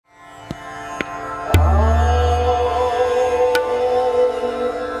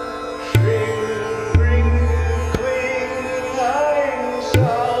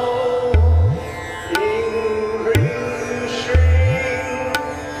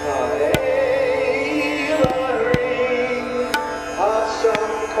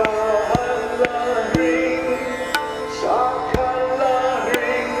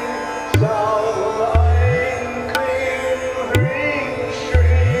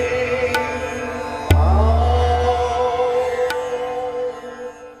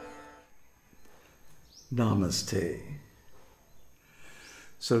Namaste.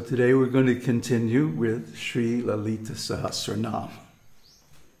 So today we're going to continue with Sri Lalita Sahasrana.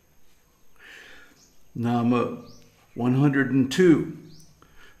 Nama 102,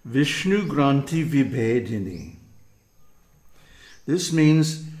 Viṣṇu-granthi-vibhedinī. This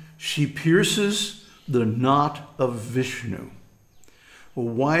means she pierces the knot of Vishnu. Well,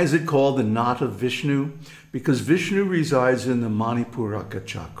 why is it called the knot of Vishnu? Because Vishnu resides in the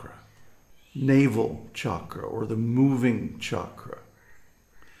maṇipūraka-cakra, navel chakra, or the moving chakra.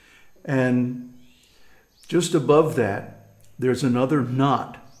 And just above that, there's another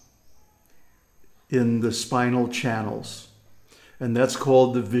knot in the spinal channels, and that's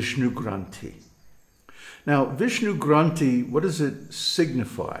called the Viṣṇugranthi. Now, Viṣṇugranthi, what does it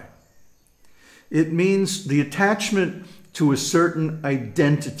signify? It means the attachment to a certain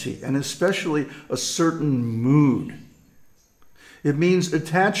identity, and especially a certain mood. It means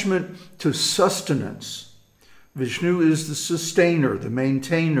attachment to sustenance. Vishnu is the sustainer, the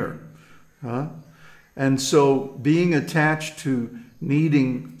maintainer. And so being attached to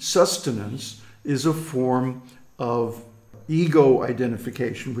needing sustenance is a form of ego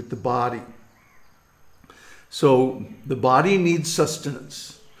identification with the body. So the body needs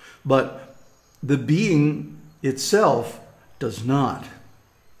sustenance, but the being itself does not.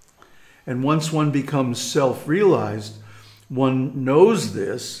 And once one becomes self-realized, one knows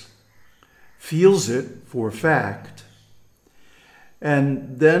this, feels it for a fact,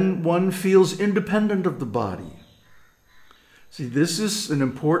 and then one feels independent of the body. See, this is an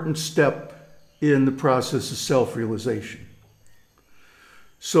important step in the process of self-realization.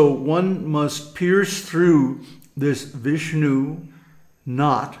 So one must pierce through this Vishnu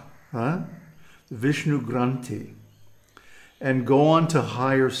knot, the Viṣṇugranthi, and go on to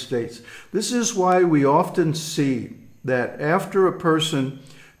higher states. This is why we often see that after a person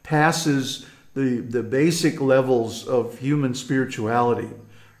passes the basic levels of human spirituality,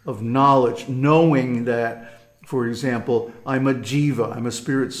 of knowledge, knowing that, for example, I'm a jiva, I'm a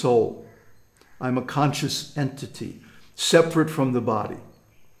spirit soul, I'm a conscious entity, separate from the body.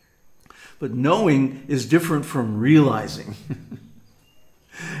 But knowing is different from realizing.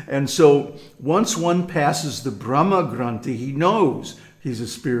 And so once one passes the Brahma-granthi, he knows he's a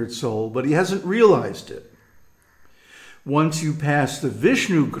spirit soul, but he hasn't realized it. Once you pass the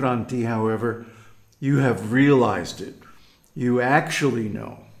Viṣṇugranthi, however, you have realized it. You actually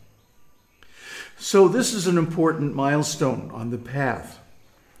know. So this is an important milestone on the path.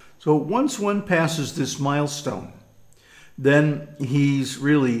 So once one passes this milestone, then he's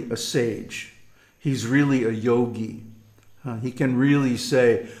really a sage. He's really a yogi. He can really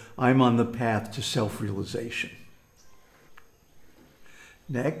say, I'm on the path to self-realization.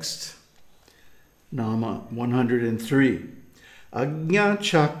 Next, Nama 103,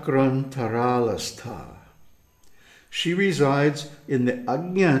 Ājñā-cakrāntarālasthā. She resides in the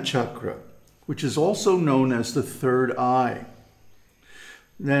Ājñā-cakra, which is also known as the third eye.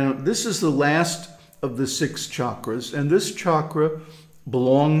 Now, this is the last of the 6 chakras, and this chakra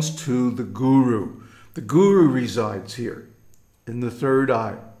belongs to the guru. The guru resides here in the third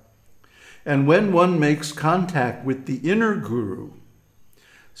eye. And when one makes contact with the inner guru,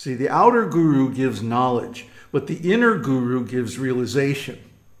 see, the outer guru gives knowledge, but the inner guru gives realization.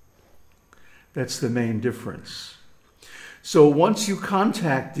 That's the main difference. So once you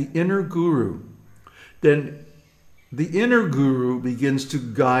contact the inner guru, then the inner guru begins to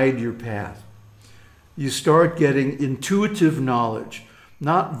guide your path. You start getting intuitive knowledge,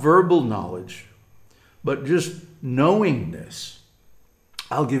 not verbal knowledge, but just knowing this.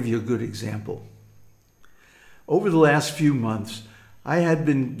 I'll give you a good example. Over the last few months, I had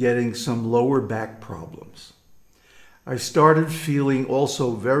been getting some lower back problems. I started feeling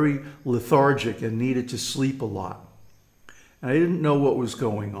also very lethargic and needed to sleep a lot. And I didn't know what was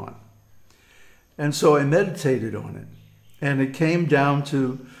going on. And so I meditated on it. And it came down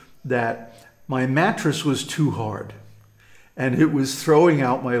to that my mattress was too hard. And it was throwing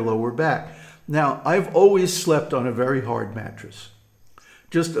out my lower back. Now, I've always slept on a very hard mattress.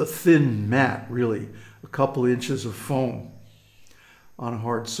 Just a thin mat, really, a couple inches of foam on a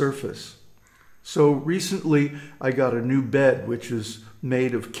hard surface. So recently, I got a new bed, which is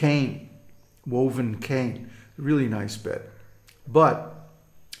made of cane, woven cane. A really nice bed. But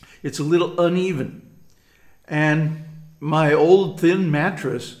it's a little uneven. And my old thin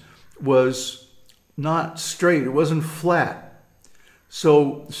mattress was not straight. It wasn't flat.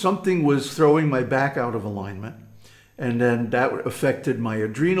 So something was throwing my back out of alignment. And then that affected my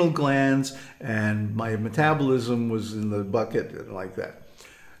adrenal glands, and my metabolism was in the bucket and like that.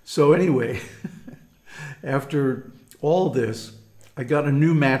 So anyway, after all this, I got a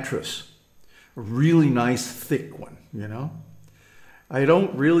new mattress, a really nice thick one, you know. I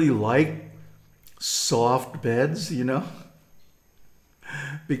don't really like soft beds, you know,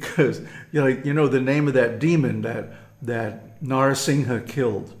 because the name of that demon that Narasimha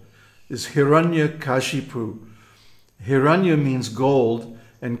killed is Hiranya-kashipu. Hiranya means gold,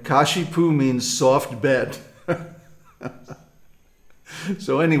 and Kashipu means soft bed.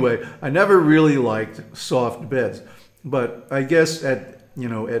 So anyway, I never really liked soft beds, but I guess at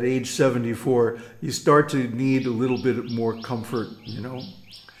age 74, you start to need a little bit more comfort,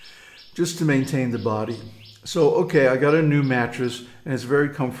 just to maintain the body. So, okay, I got a new mattress and it's very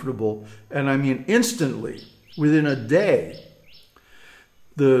comfortable. And I mean, instantly, within a day,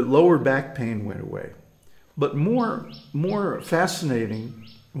 the lower back pain went away. But more fascinating,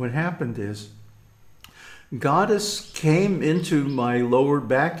 what happened is, Goddess came into my lower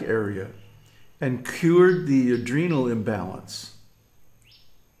back area and cured the adrenal imbalance.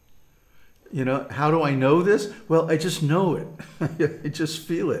 How do I know this? Well, I just know it. I just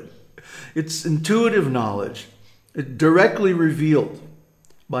feel it. It's intuitive knowledge. It's directly revealed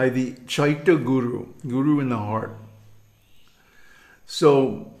by the Chaitya Guru in the heart.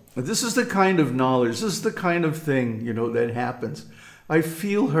 So this is the kind of knowledge, this is the kind of thing, that happens. I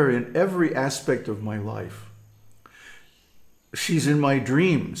feel her in every aspect of my life. She's in my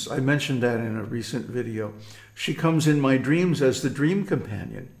dreams. I mentioned that in a recent video. She comes in my dreams as the dream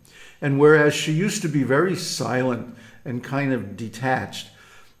companion. And whereas she used to be very silent and kind of detached,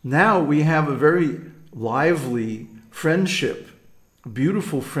 now we have a very lively friendship,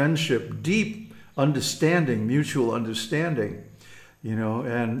 beautiful friendship, deep understanding, mutual understanding,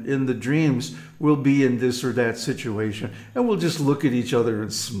 and in the dreams, we'll be in this or that situation and we'll just look at each other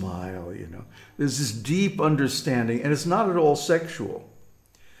and smile, There's this deep understanding, and it's not at all sexual.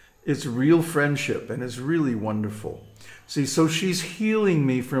 It's real friendship, and it's really wonderful. See, so she's healing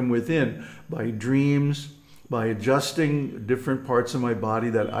me from within by dreams, by adjusting different parts of my body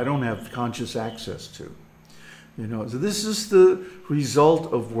that I don't have conscious access to. So this is the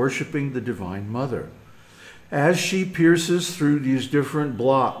result of worshiping the Divine Mother. As she pierces through these different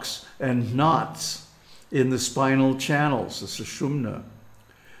blocks and knots in the spinal channels, the sushumna,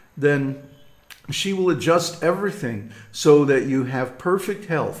 then she will adjust everything so that you have perfect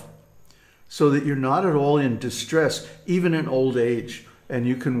health, so that you're not at all in distress, even in old age, and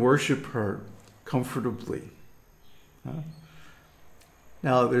you can worship her comfortably.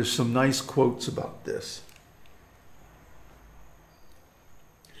 Now, there's some nice quotes about this.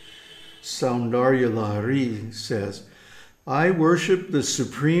 Saundarya-Laharī says, I worship the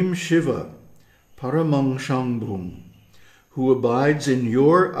Supreme Shiva, paraṁ-śaṁbhuṁ, who abides in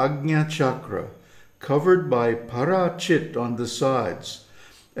your Ājñā-cakra, covered by parā-cit on the sides,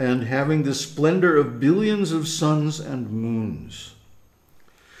 and having the splendor of billions of suns and moons.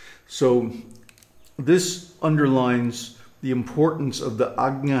 So this underlines the importance of the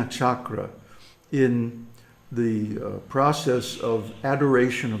Ājñā-cakra in the process of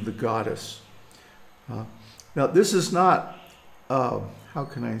adoration of the goddess. Now, this is not, how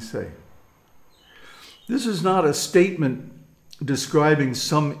can I say? This is not a statement describing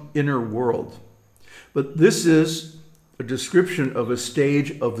some inner world, but this is a description of a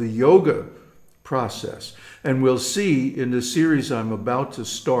stage of the yoga process. And we'll see in the series I'm about to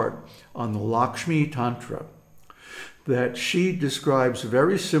start on the Lakshmi Tantra that she describes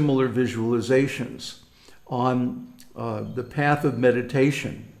very similar visualizations on the path of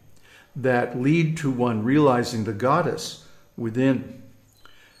meditation that lead to one realizing the goddess within.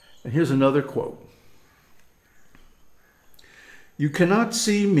 And here's another quote. You cannot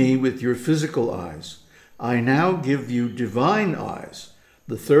see me with your physical eyes. I now give you divine eyes,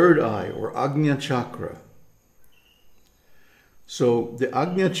 the third eye, or Ājñā-cakra. So the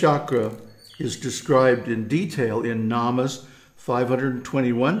Ājñā-cakra is described in detail in nāmas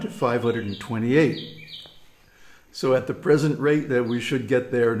 521 to 528. So at the present rate that we should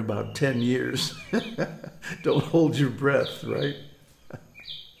get there in about 10 years. Don't hold your breath, right?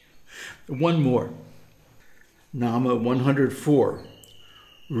 One more. Nama 104.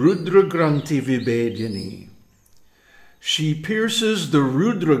 Viṣuddhi-cakra. She pierces the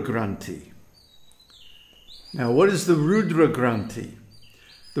Viṣuddhi-cakra. Now, what is the Viṣuddhi-cakra?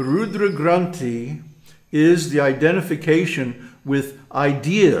 The Viṣuddhi-cakra is the identification with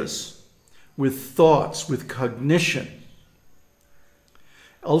ideas, with thoughts, with cognition,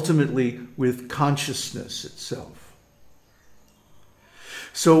 ultimately with consciousness itself.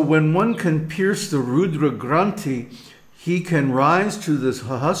 So when one can pierce the Viṣuddhi-cakra, he can rise to the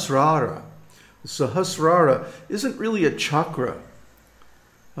Sahasrara. The Sahasrara isn't really a chakra.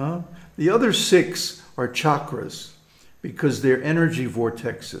 The other 6 are chakras because they're energy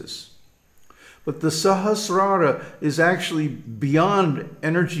vortexes. But the Sahasrara is actually beyond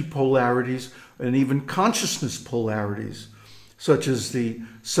energy polarities and even consciousness polarities, such as the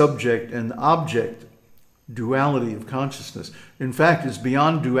subject and object duality of consciousness. In fact, it's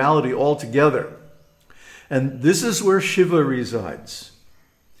beyond duality altogether. And this is where Shiva resides.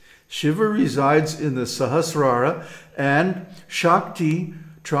 Shiva resides in the Sahasrara, and Shakti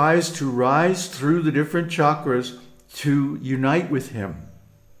tries to rise through the different chakras to unite with him.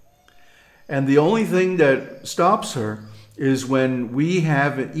 And the only thing that stops her is when we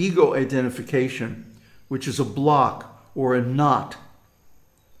have an ego identification, which is a block or a knot.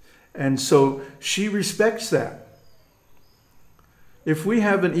 And so she respects that. If we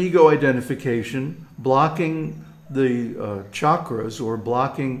have an ego identification blocking the chakras or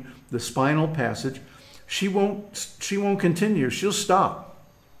blocking the spinal passage, she won't continue. She'll stop.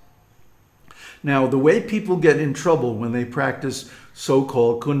 Now, the way people get in trouble when they practice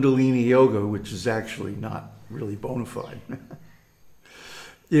so-called Kundalini yoga, which is actually not really bona fide,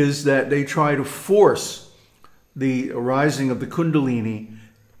 is that they try to force the arising of the Kundalini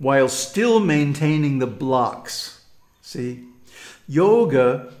while still maintaining the blocks. See?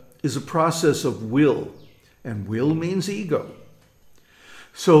 Yoga is a process of will, and will means ego.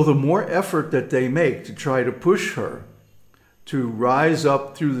 So the more effort that they make to try to push her to rise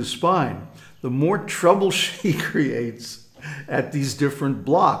up through the spine, the more trouble she creates at these different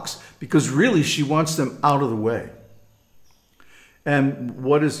blocks, because really she wants them out of the way. And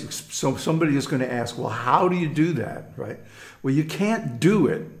so somebody is going to ask, well, how do you do that, right? Well, you can't do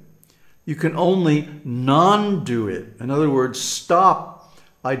it. You can only non-do it. In other words, stop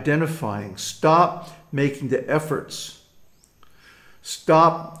identifying, stop making the efforts,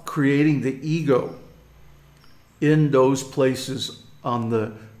 stop creating the ego in those places on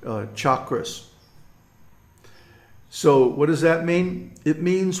the chakras. So what does that mean? It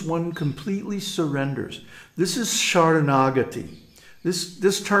means one completely surrenders. This is Sharanagati.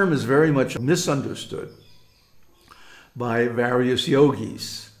 This term is very much misunderstood by various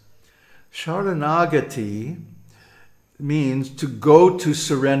yogis. Sharanagati means to go to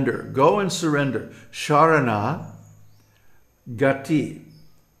surrender. Go and surrender. Sharana, gati.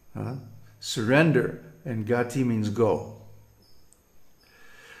 Surrender, and gati means go.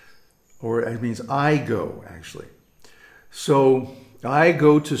 Or it means I go, actually. So I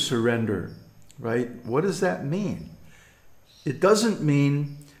go to surrender, right? What does that mean? It doesn't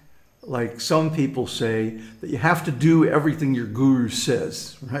mean, like some people say, that you have to do everything your guru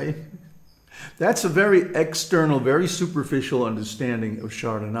says, right? That's a very external, very superficial understanding of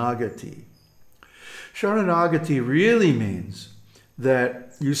Sharanagati. Sharanagati really means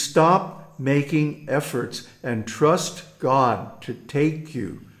that you stop making efforts and trust God to take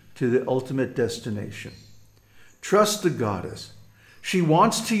you to the ultimate destination. Trust the goddess. She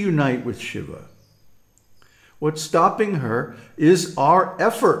wants to unite with Shiva. What's stopping her is our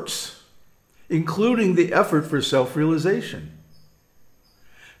efforts, including the effort for self-realization.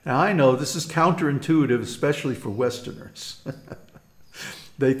 Now, I know this is counterintuitive, especially for Westerners.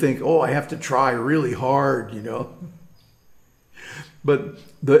 They think, oh, I have to try really hard, you know. But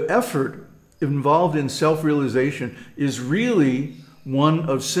the effort involved in self-realization is really one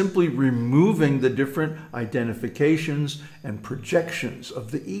of simply removing the different identifications and projections of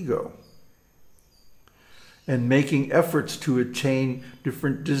the ego and making efforts to attain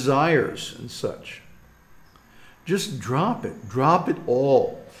different desires and such. Just drop it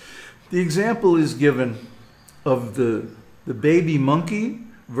all. The example is given of the baby monkey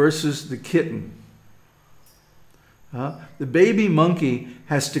versus the kitten. The baby monkey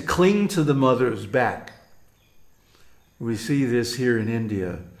has to cling to the mother's back. We see this here in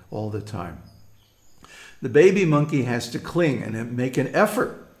India all the time. The baby monkey has to cling and make an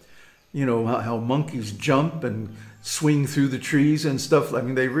effort. You know how monkeys jump and swing through the trees and stuff. I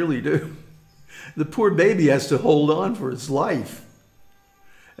mean, they really do. The poor baby has to hold on for its life.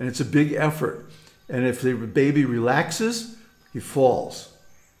 And it's a big effort. And if the baby relaxes, he falls.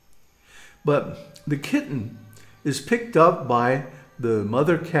 But the kitten is picked up by the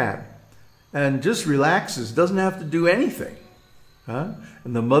mother cat and just relaxes, doesn't have to do anything.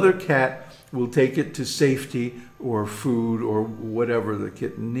 And the mother cat will take it to safety or food or whatever the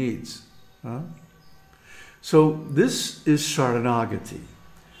kitten needs. So this is Sharanagati,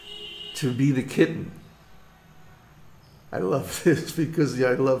 to be the kitten. I love this because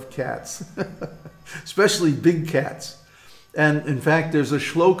I love cats, especially big cats. And in fact, there's a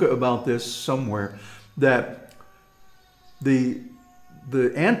shloka about this somewhere, that the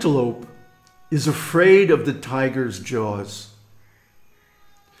antelope is afraid of the tiger's jaws.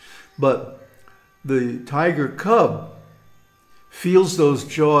 But the tiger cub feels those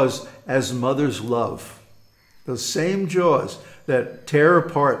jaws as mother's love. Those same jaws that tear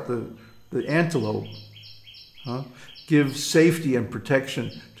apart the antelope give safety and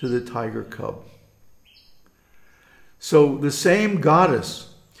protection to the tiger cub. So the same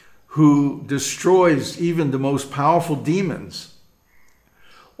goddess who destroys even the most powerful demons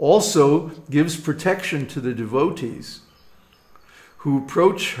also gives protection to the devotees who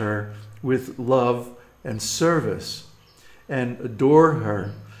approach her with love and service and adore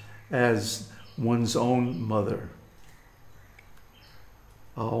her as one's own mother.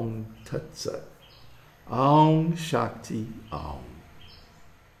 Om Tat Sat. Om Shakti Om.